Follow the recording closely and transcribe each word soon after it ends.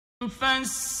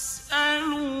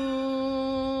فاسألوا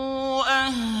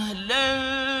أهل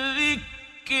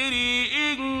الذكر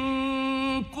إن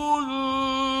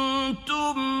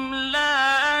كنتم لا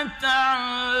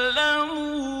تعلمون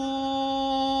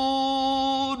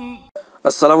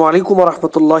আসসালামু আলাইকুম ওয়া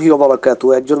রাহমাতুল্লাহি ওয়া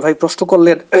বারাকাতুহু। একজন ভাই প্রশ্ন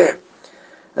করলেন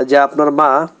যে আপনার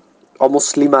মা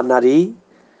অমুসলিমা নারী,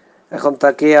 এখন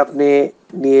তাকে আপনি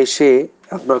নিয়ে এসে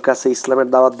আপনার কাছে ইসলামের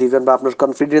দাওয়াত দিবেন বা আপনার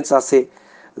কনফিডেন্স আছে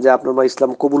যে আপনার মা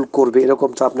ইসলাম কবুল করবে,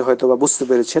 এরকমটা আপনি হয়তো বা বুঝতে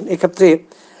পেরেছেন। এক্ষেত্রে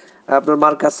আপনার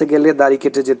মার কাছে গেলে দাড়ি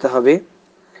কেটে যেতে হবে।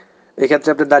 এক্ষেত্রে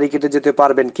আপনি দাড়ি কেটে যেতে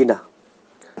পারবেন কিনা,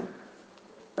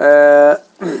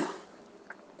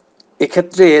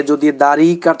 এক্ষেত্রে যদি দাড়ি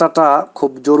কাটাটা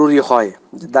খুব জরুরি হয়,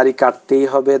 যে দাড়ি কাটতেই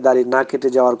হবে, দাড়ি না কেটে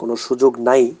যাওয়ার কোনো সুযোগ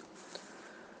নাই,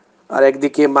 আর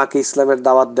একদিকে মাকে ইসলামের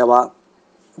দাওয়াত দেওয়া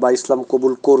বা ইসলাম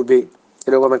কবুল করবে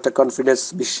এরকম একটা কনফিডেন্স,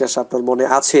 বিশ্বাস আপনার মনে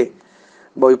আছে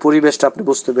বা ওই পরিবেশটা আপনি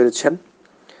বুঝতে পেরেছেন,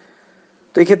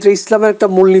 তো এক্ষেত্রে ইসলামের একটা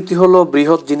মূলনীতি হলো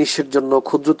বৃহৎ জিনিসের জন্য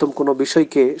ক্ষুদ্রতম কোনো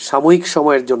বিষয়কে সাময়িক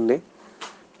সময়ের জন্য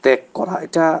ত্যাগ করা।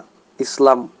 এটা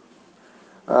ইসলাম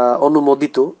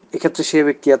অনুমোদিত। এক্ষেত্রে সে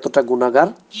ব্যক্তি এতটা গুনাহগার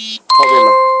হবে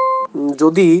না।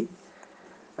 যদি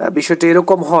বিষয়টা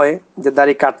এরকম হয় যে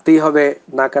দাড়ি কাটতেই হবে,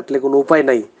 না কাটলে কোনো উপায়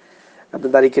নাই, আপনি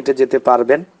দাড়ি কেটে যেতে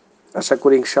পারবেন। আশা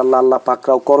করি ইনশাল্লাহ আল্লাহ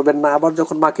পাকরাও করবেন না। আবার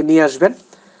যখন মাকে নিয়ে আসবেন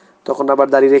তখন আবার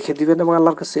দাড়ি রেখে দিবেন এবং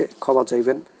আল্লাহর কাছে ক্ষমা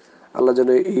চাইবেন। আল্লাহ যেন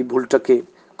এই ভুলটাকে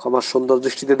ক্ষমার সুন্দর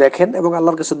দৃষ্টিতে দেখেন এবং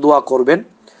আল্লাহর কাছে দোয়া করবেন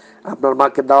আপনার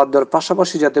মাকে দাওয়াত দেওয়ার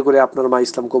পাশাপাশি যাতে করে আপনার মা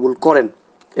ইসলাম কবুল করেন,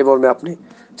 এবং আপনি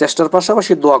চেষ্টার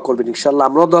পাশাপাশি দোয়া করবেন। ইনশাল্লাহ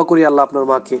আমরাও দোয়া করি আল্লাহ আপনার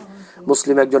মাকে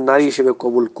মুসলিম একজন নারী হিসেবে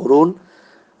কবুল করুন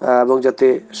এবং যাতে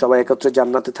সবাই একত্রে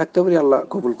জান্নাতে থাকতে পারি, আল্লাহ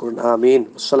কবুল করুন, আমিন।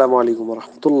 আসসালামু আলাইকুম ওয়া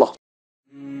রাহমাতুল্লাহ।